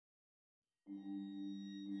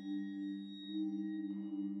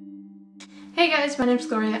Hey guys, my name's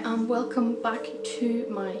Gloria and welcome back to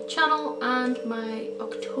my channel and my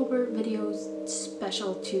October videos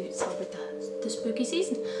special to celebrate the spooky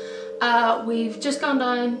season. We've just gone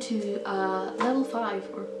down to level 5,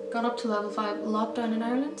 or gone up to level 5 lockdown in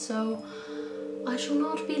Ireland, so I shall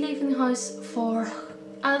not be leaving the house for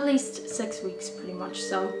at least 6 weeks pretty much,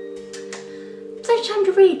 so plenty of time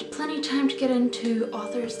to read, plenty of time to get into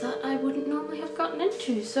authors that I wouldn't normally have gotten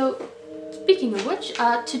into. So speaking of which,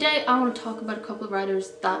 today I want to talk about a couple of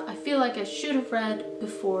writers that I feel like I should have read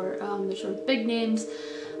before. They're sort of big names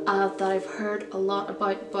that I've heard a lot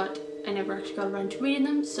about, but I never actually got around to reading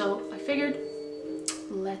them, so I figured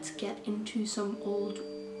let's get into some old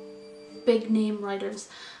big name writers.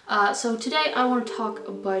 So today I want to talk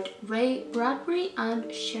about Ray Bradbury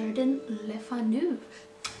and Sheridan Le Fanu.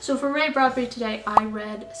 So for Ray Bradbury today I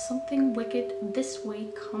read Something Wicked This Way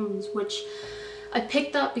Comes, which I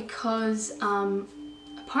picked up because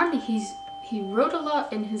apparently he wrote a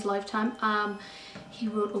lot in his lifetime. He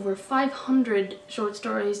wrote over 500 short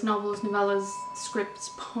stories, novels, novellas, scripts,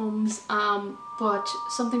 poems, but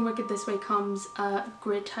Something Wicked This Way Comes,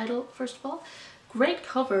 great title first of all, great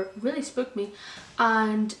cover, really spooked me,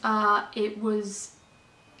 and it was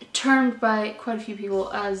termed by quite a few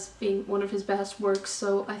people as being one of his best works,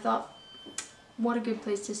 so I thought what a good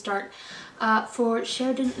place to start. For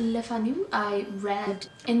Sheridan Le Fanu, I read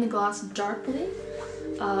In the Glass Darkly,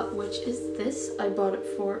 which is this. I bought it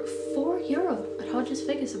for €4 at Hodges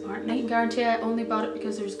Figgis apparently. I can guarantee I only bought it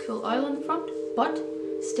because there's a cool owl in the front, but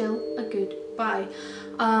still a good buy.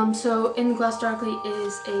 So In the Glass Darkly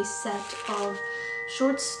is a set of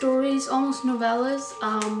short stories, almost novellas,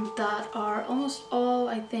 that are almost all,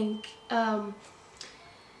 I think,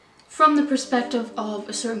 from the perspective of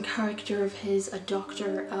a certain character of his, a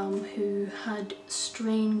doctor who had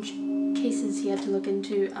strange cases he had to look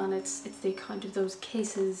into, and it's the account of those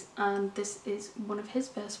cases, and this is one of his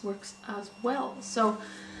best works as well. So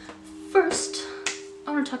first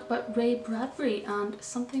I want to talk about Ray Bradbury and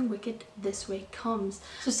Something Wicked This Way Comes.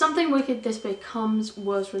 So Something Wicked This Way Comes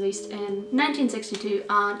was released in 1962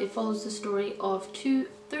 and it follows the story of two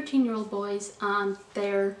 13-year-old boys and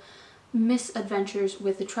their misadventures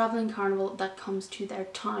with the travelling carnival that comes to their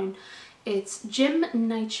town. It's Jim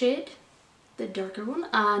Nightshade, the darker one,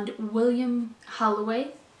 and William Holloway,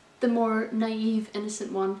 the more naive,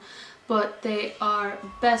 innocent one, but they are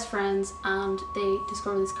best friends and they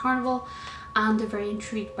discover this carnival and they're very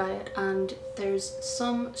intrigued by it, and there's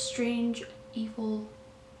some strange, evil,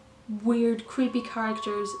 weird, creepy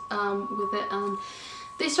characters with it, and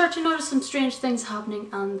they start to notice some strange things happening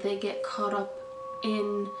and they get caught up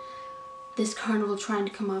in this carnival trying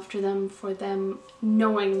to come after them for them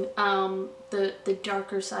knowing the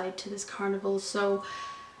darker side to this carnival. So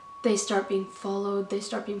they start being followed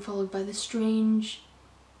by the strange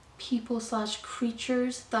people slash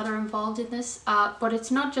creatures that are involved in this, but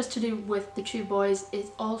it's not just to do with the two boys, it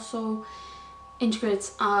also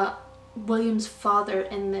integrates William's father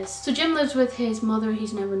in this. So Jim lives with his mother,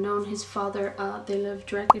 he's never known his father, they live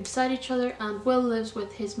directly beside each other, and Will lives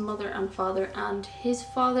with his mother and father, and his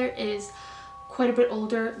father is quite a bit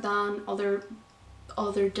older than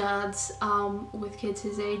other dads with kids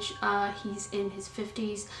his age. He's in his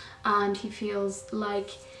 50s and he feels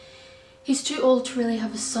like he's too old to really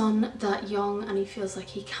have a son that young, and he feels like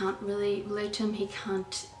he can't really relate to him, he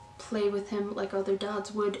can't play with him like other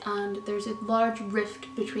dads would, and there's a large rift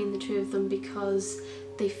between the two of them because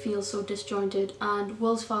they feel so disjointed. And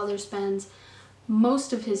Will's father spends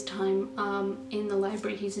most of his time in the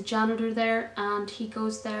library. He's a janitor there and he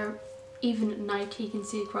goes there even at night. He can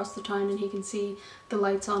see across the town and he can see the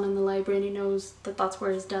lights on in the library, and he knows that that's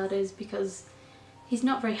where his dad is because he's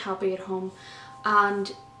not very happy at home.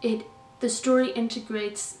 And the story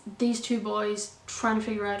integrates these two boys trying to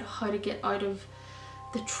figure out how to get out of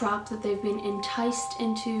the trap that they've been enticed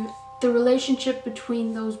into. The relationship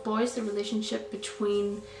between those boys, the relationship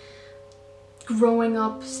between growing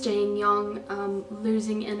up, staying young,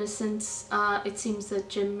 losing innocence. It seems that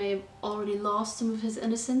Jim may have already lost some of his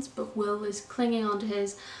innocence, but Will is clinging on to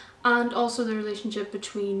his, and also the relationship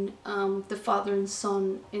between the father and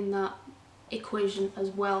son in that equation as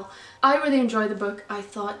well. I really enjoyed the book. I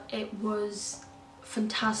thought it was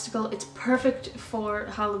fantastical. It's perfect for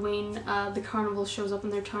Halloween. The carnival shows up in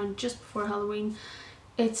their town just before Halloween.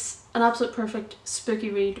 It's an absolute perfect spooky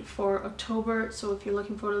read for October, so if you're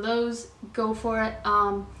looking for one of those, go for it.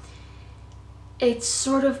 It's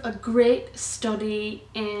sort of a great study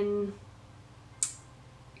in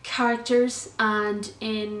characters and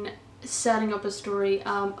in setting up a story.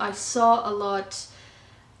 I saw a lot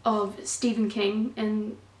of Stephen King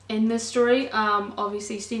in in this story.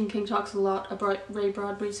 Obviously Stephen King talks a lot about Ray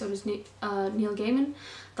Bradbury, so does Neil Gaiman.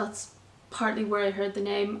 That's partly where I heard the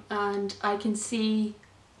name, and I can see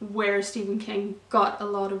where Stephen King got a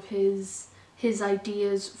lot of his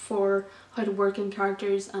ideas for how to work in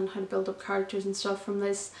characters and how to build up characters and stuff from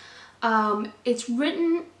this. It's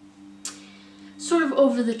written sort of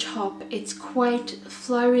over the top. It's quite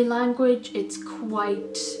flowery language,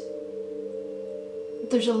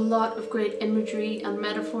 there's a lot of great imagery and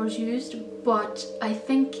metaphors used, but I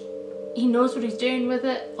think he knows what he's doing with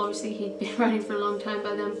it. Obviously he'd been writing for a long time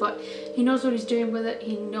by then, but he knows what he's doing with it.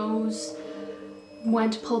 He knows when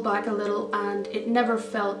to pull back a little, and it never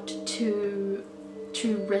felt too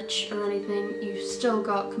rich or anything. You still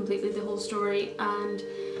got completely the whole story, and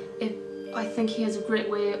I think he has a great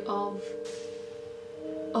way of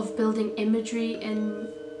building imagery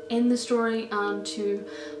in the story, and to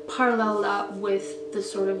parallel that with the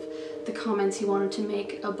sort of the comments he wanted to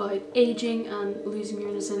make about aging and losing your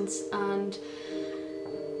innocence, and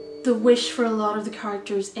the wish for a lot of the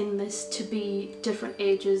characters in this to be different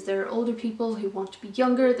ages. There are older people who want to be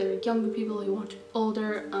younger, there are younger people who want to be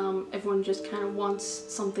older. Everyone just kind of wants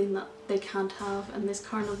something that they can't have, and this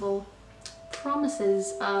carnival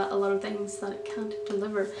promises a lot of things that it can't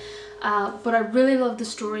deliver. But I really love the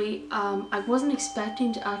story. I wasn't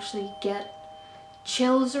expecting to actually get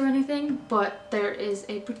chills or anything, but there is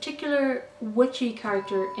a particular witchy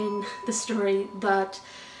character in the story that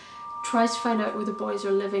tries to find out where the boys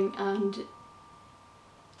are living, and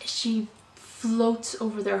she floats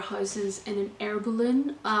over their houses in an air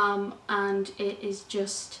balloon, and it is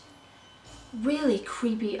just really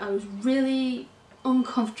creepy. I was really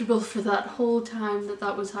uncomfortable for that whole time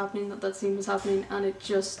that was happening, that scene was happening, and it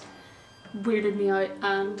just weirded me out,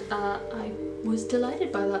 and I was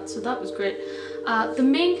delighted by that, so that was great. The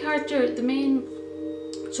main character, the main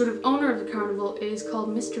sort of owner of the carnival, is called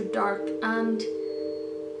Mr. Dark, and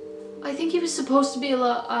I think he was supposed to be a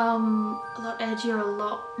lot edgier, a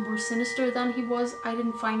lot more sinister than he was. I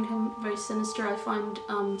didn't find him very sinister. I found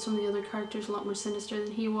some of the other characters a lot more sinister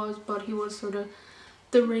than he was, but he was sort of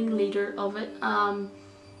the ringleader of it.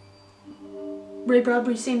 Ray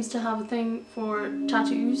Bradbury seems to have a thing for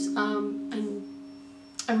tattoos, and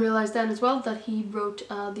I realised then as well that he wrote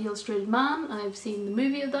The Illustrated Man. I've seen the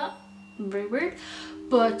movie of that, very weird,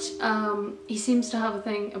 but he seems to have a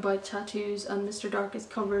thing about tattoos, and Mr. Dark is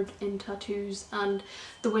covered in tattoos, and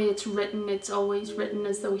the way it's written, it's always written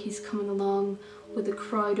as though he's coming along with a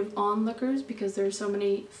crowd of onlookers, because there are so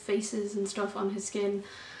many faces and stuff on his skin.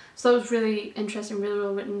 So that was really interesting, really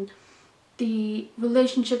well written. The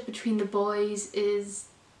relationship between the boys is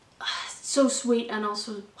so sweet and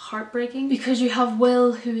also heartbreaking, because you have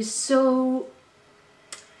Will, who is so,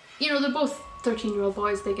 you know, they're both 13-year-old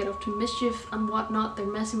boys, they get up to mischief and whatnot, they're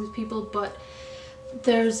messing with people, but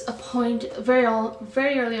there's a point very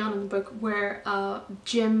early on in the book where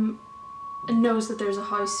Jim knows that there's a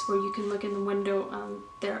house where you can look in the window and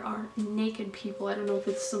there are naked people. I don't know if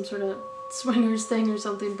it's some sort of swingers thing or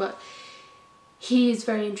something, but he is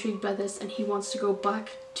very intrigued by this, and he wants to go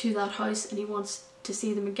back to that house and he wants to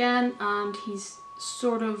see them again, and he's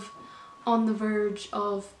sort of on the verge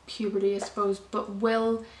of puberty, I suppose, but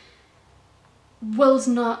Will's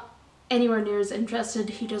not anywhere near as interested.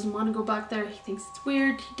 He doesn't want to go back there, he thinks it's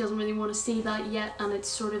weird, he doesn't really want to see that yet, and it's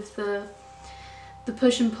sort of the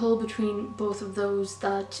push and pull between both of those,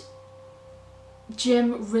 that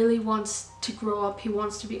Jim really wants to grow up, he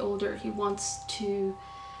wants to be older, he wants to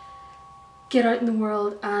get out in the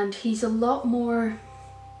world, and he's a lot more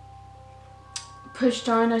pushed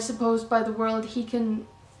down, I suppose, by the world. He can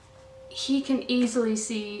easily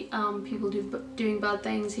see people doing bad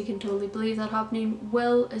things. He can totally believe that happening.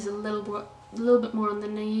 Will is a little bit more on the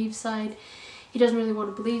naive side. He doesn't really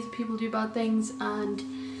want to believe that people do bad things, and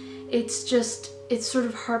it's sort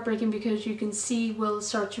of heartbreaking, because you can see Will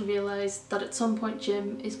start to realise that at some point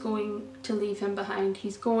Jim is going to leave him behind.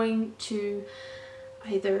 He's going to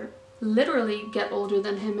either literally get older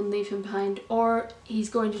than him and leave him behind, or he's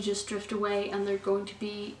going to just drift away and they're going to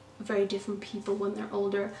be very different people when they're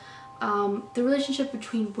older. The relationship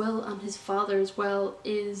between Will and his father as well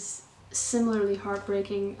is similarly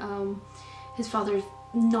heartbreaking. His father's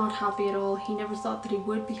not happy at all. He never thought that he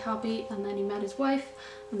would be happy, and then he met his wife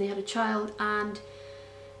and they had a child, and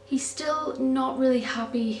he's still not really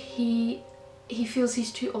happy. He feels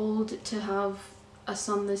he's too old to have a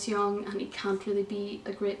son this young, and he can't really be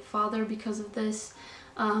a great father because of this,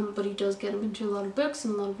 but he does get him into a lot of books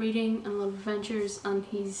and a lot of reading and a lot of adventures, and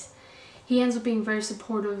he ends up being very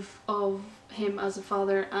supportive of him as a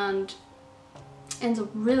father, and ends up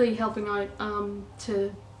really helping out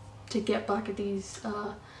to get back at these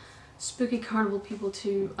spooky carnival people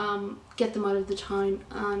to get them out of the town.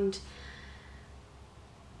 And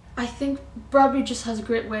I think Bradbury just has a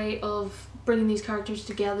great way of bringing these characters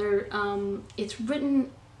together. It's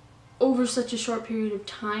written over such a short period of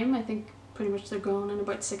time. I think pretty much they're gone in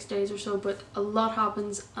about 6 days or so, but a lot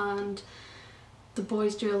happens and the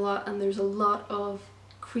boys do a lot, and there's a lot of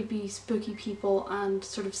creepy, spooky people and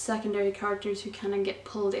sort of secondary characters who kind of get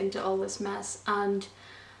pulled into all this mess, and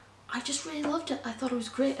I just really loved it. I thought it was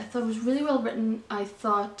great. I thought it was really well written. I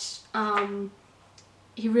thought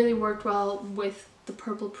he really worked well with the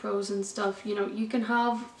purple prose and stuff. You know, you can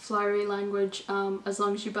have flowery language as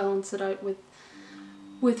long as you balance it out with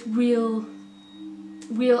real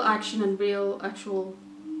action and real actual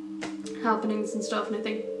happenings and stuff, and I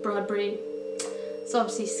think Bradbury is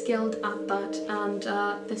obviously skilled at that, and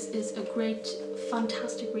this is a great,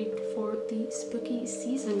 fantastic read for the spooky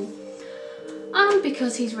season. And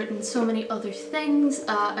because he's written so many other things,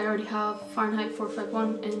 I already have Fahrenheit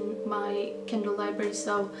 451 in my Kindle library,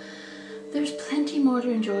 so there's plenty more to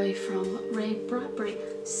enjoy from Ray Bradbury.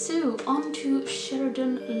 So, on to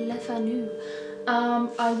Sheridan Le Fanu.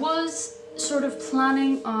 I was sort of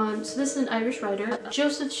planning on, so this is an Irish writer,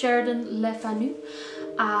 Joseph Sheridan Le Fanu.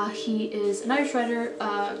 He is an Irish writer,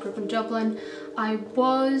 grew up in Dublin. I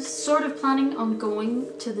was sort of planning on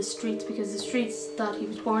going to the streets, because the streets that he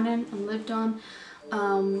was born in and lived on,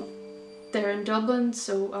 they're in Dublin,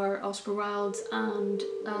 so are Oscar Wilde's and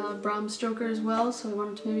Bram Stoker as well, so I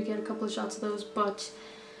wanted to maybe get a couple of shots of those, but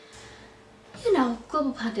you know,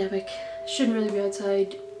 global pandemic, shouldn't really be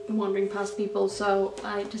outside wandering past people, so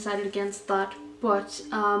I decided against that. But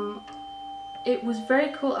it was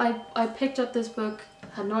very cool. I picked up this book,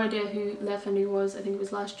 had no idea who Le Fanu was. I think it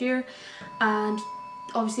was last year, and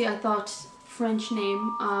obviously I thought French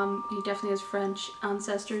name, he definitely has French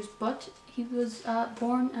ancestors, but he was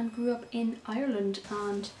born and grew up in Ireland,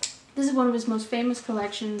 and this is one of his most famous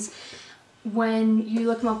collections. When you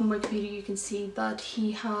look him up on Wikipedia, you can see that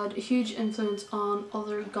he had a huge influence on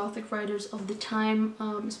other Gothic writers of the time,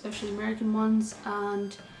 especially American ones,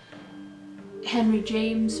 and Henry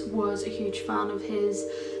James was a huge fan of his.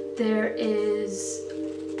 There is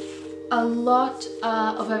a lot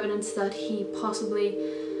of evidence that he possibly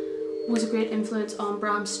was a great influence on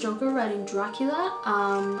Bram Stoker writing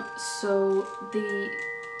Dracula. So the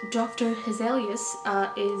Dr. Hezelius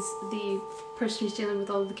is the person who's dealing with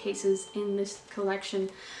all of the cases in this collection,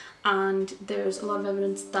 and there's a lot of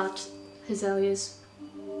evidence that Hezelius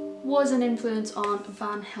was an influence on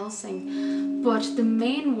Van Helsing. But the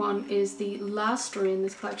main one is the last story in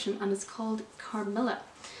this collection, and it's called Carmilla,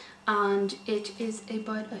 and it is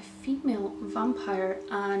about a female vampire,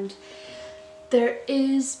 and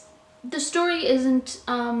the story isn't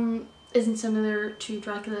similar to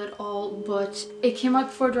Dracula at all, but it came out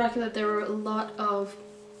before Dracula. There were a lot of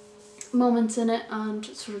moments in it and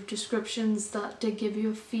sort of descriptions that did give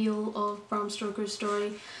you a feel of Bram Stoker's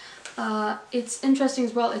story. It's interesting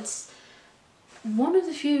as well. It's one of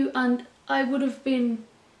the few, and I would have been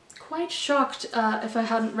quite shocked if I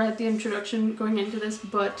hadn't read the introduction going into this,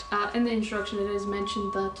 but in the introduction it is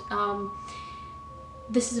mentioned that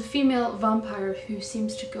this is a female vampire who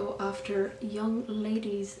seems to go after young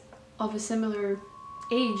ladies of a similar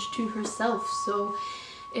age to herself. So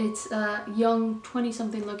it's a young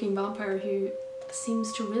 20-something looking vampire who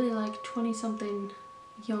seems to really like 20-something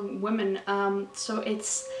young women. So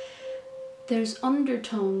there's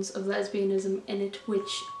undertones of lesbianism in it,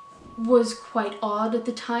 which was quite odd at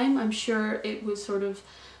the time. I'm sure it was sort of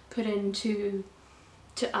put in to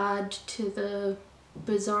add to the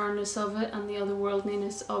bizarreness of it and the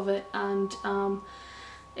otherworldliness of it, and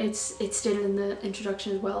it's stated in the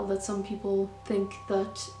introduction as well that some people think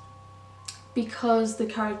that because the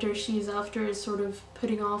character she's after is sort of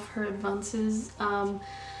putting off her advances,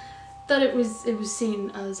 that it was seen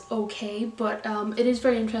as okay, but it is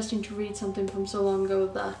very interesting to read something from so long ago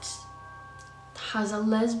that has a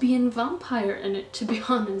lesbian vampire in it, to be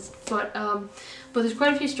honest. But there's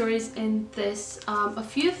quite a few stories in this. A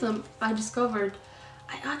few of them I discovered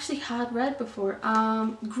I actually had read before.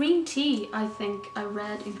 Green Tea, I think I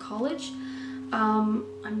read in college.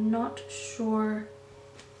 I'm not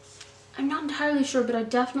entirely sure, but I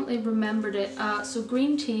definitely remembered it. So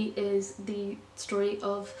Green Tea is the story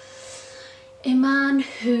of a man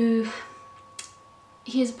who,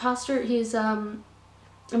 he is a pastor, he is a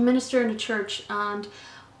minister in a church, and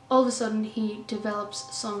all of a sudden he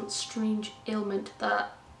develops some strange ailment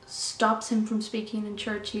that stops him from speaking in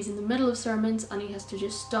church. He's in the middle of sermons and he has to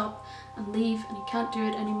just stop and leave, and he can't do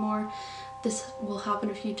it anymore. This will happen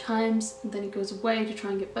a few times, and then he goes away to try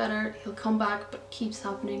and get better. He'll come back, but it keeps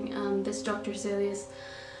happening, and this Dr. Hezelius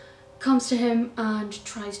comes to him and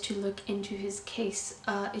tries to look into his case.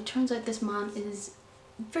 It turns out this man is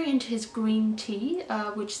very into his green tea,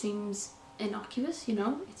 which seems innocuous, you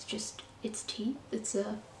know, it's tea, it's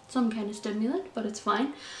some kind of stimulant, but it's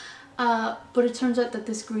fine. But it turns out that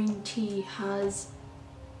this green tea has,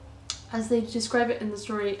 as they describe it in the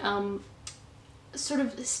story, sort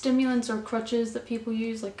of stimulants or crutches that people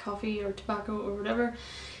use, like coffee or tobacco or whatever,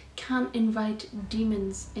 can invite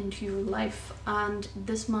demons into your life. And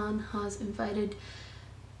this man has invited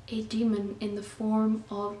a demon in the form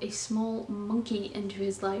of a small monkey into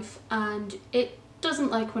his life, and it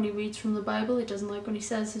doesn't like when he reads from the Bible, it doesn't like when he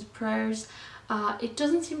says his prayers, it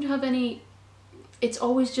doesn't seem to have any, it's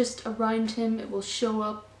always just around him, it will show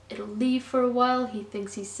up, it'll leave for a while, he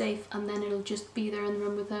thinks he's safe, and then it'll just be there in the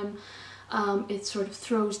room with him. It sort of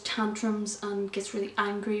throws tantrums and gets really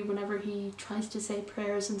angry whenever he tries to say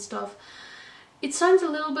prayers and stuff. It sounds a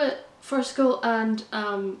little bit farcical and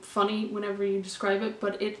funny whenever you describe it,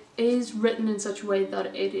 but it is written in such a way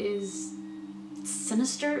that it is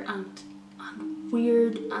sinister and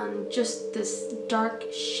weird, and just this dark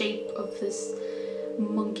shape of this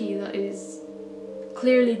monkey that is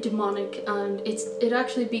clearly demonic, and it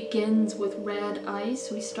actually begins with red eyes,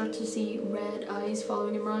 so we start to see red eyes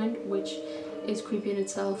following him around, which is creepy in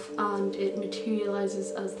itself, and it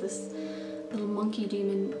materializes as this little monkey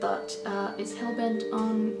demon that is hell-bent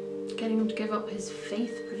on getting him to give up his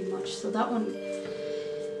faith pretty much. So that one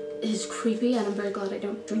is creepy, and I'm very glad I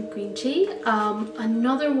don't drink green tea.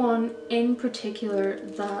 Another one in particular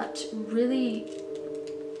that really,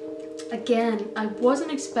 again, I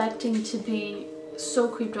wasn't expecting to be so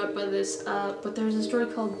creeped out by this, but there's a story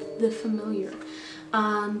called The Familiar,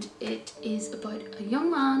 and it is about a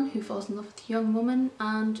young man who falls in love with a young woman,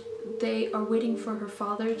 and they are waiting for her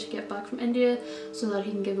father to get back from India so that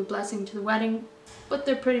he can give a blessing to the wedding, but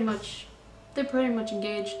they're pretty much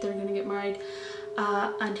engaged, they're gonna get married,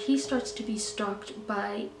 and he starts to be stalked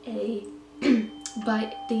by a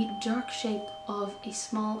by the dark shape of a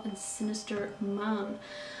small and sinister man.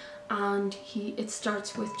 And it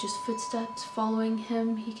starts with just footsteps following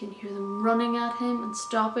him. He can hear them running at him and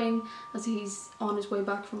stopping as he's on his way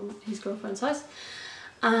back from his girlfriend's house.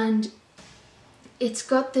 And it's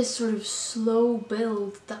got this sort of slow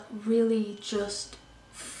build that really just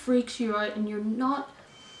freaks you out, and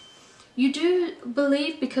you do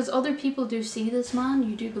believe, because other people do see this man,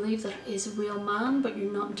 you do believe that it is a real man, but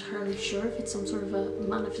you're not entirely sure if it's some sort of a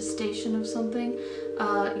manifestation of something.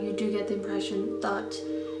 You do get the impression that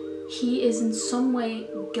he is in some way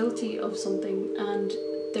guilty of something, and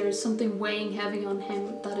there is something weighing heavy on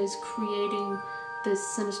him that is creating this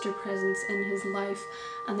sinister presence in his life.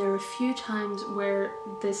 And there are a few times where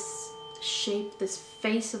this shape, this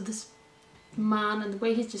face of this man, and the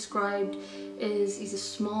way he's described is he's a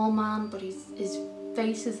small man, but his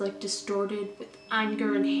face is like distorted with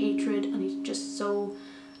anger and hatred, and he's just so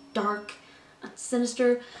dark and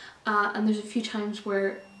sinister. And there's a few times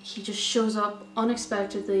where he just shows up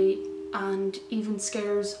unexpectedly and even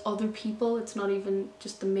scares other people. It's not even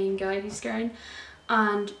just the main guy he's scaring.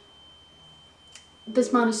 And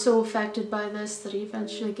this man is so affected by this that he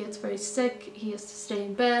eventually gets very sick. He has to stay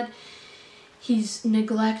in bed. He's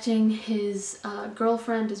neglecting his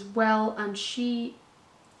girlfriend as well, and she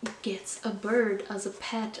gets a bird as a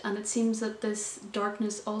pet, and it seems that this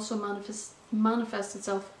darkness also manifests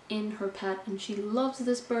itself in her pet, and she loves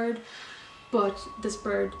this bird, but this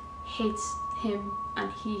bird hates him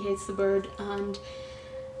and he hates the bird, and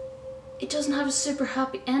it doesn't have a super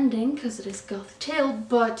happy ending because it is a gothic tale,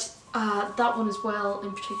 but that one as well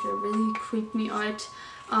in particular really creeped me out.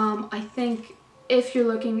 I think if you're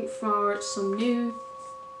looking for some new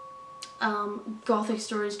gothic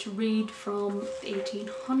stories to read from the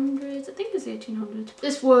 1800s, I think it's the 1800s.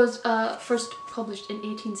 This was first published in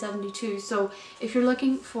 1872, so if you're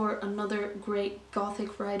looking for another great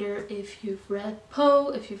gothic writer, if you've read Poe,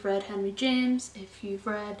 if you've read Henry James, if you've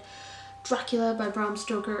read Dracula by Bram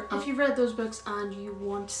Stoker, if you've read those books and you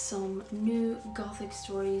want some new gothic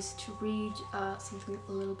stories to read, something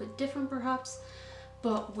a little bit different perhaps,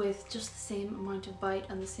 but with just the same amount of bite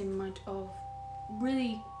and the same amount of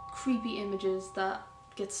really creepy images that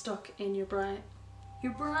get stuck in your mind,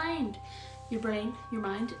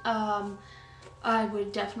 I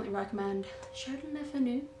would definitely recommend Sheridan Le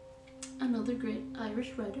Fanu, another great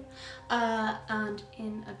Irish writer, and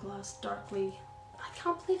In a Glass Darkly. I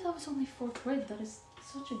can't believe that was only £4. That is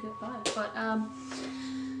such a good buy. But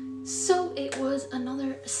so it was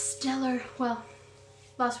another stellar, well,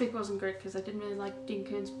 last week wasn't great because I didn't really like Dean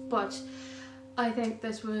Koontz, but I think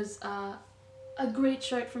this was a great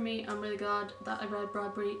shout for me. I'm really glad that I read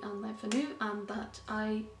Bradbury and Le Fanu, and that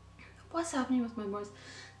what's happening with my voice?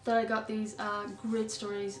 that I got these great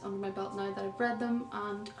stories under my belt now that I've read them,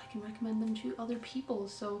 and I can recommend them to other people.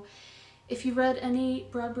 So if you've read any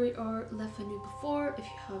Bradbury or Le Fanu before, if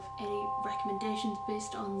you have any recommendations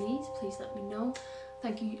based on these, please let me know.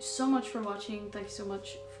 Thank you so much for watching. Thank you so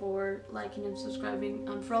much for liking and subscribing,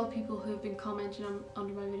 and for all the people who have been commenting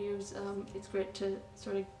under my videos. It's great to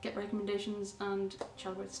sort of get recommendations and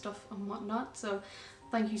chat about stuff and whatnot, so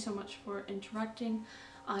thank you so much for interacting.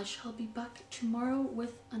 I shall be back tomorrow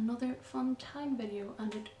with another fun time video,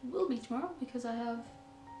 and it will be tomorrow because I have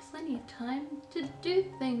plenty of time to do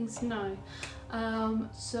things now.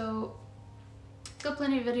 So got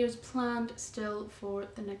plenty of videos planned still for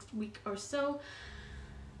the next week or so,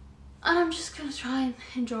 and I'm just gonna try and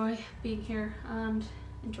enjoy being here and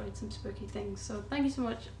enjoying some spooky things. So thank you so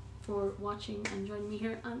much for watching and joining me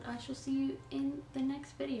here, and I shall see you in the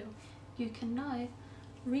next video. You can now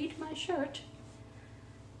read my shirt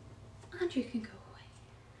and you can go.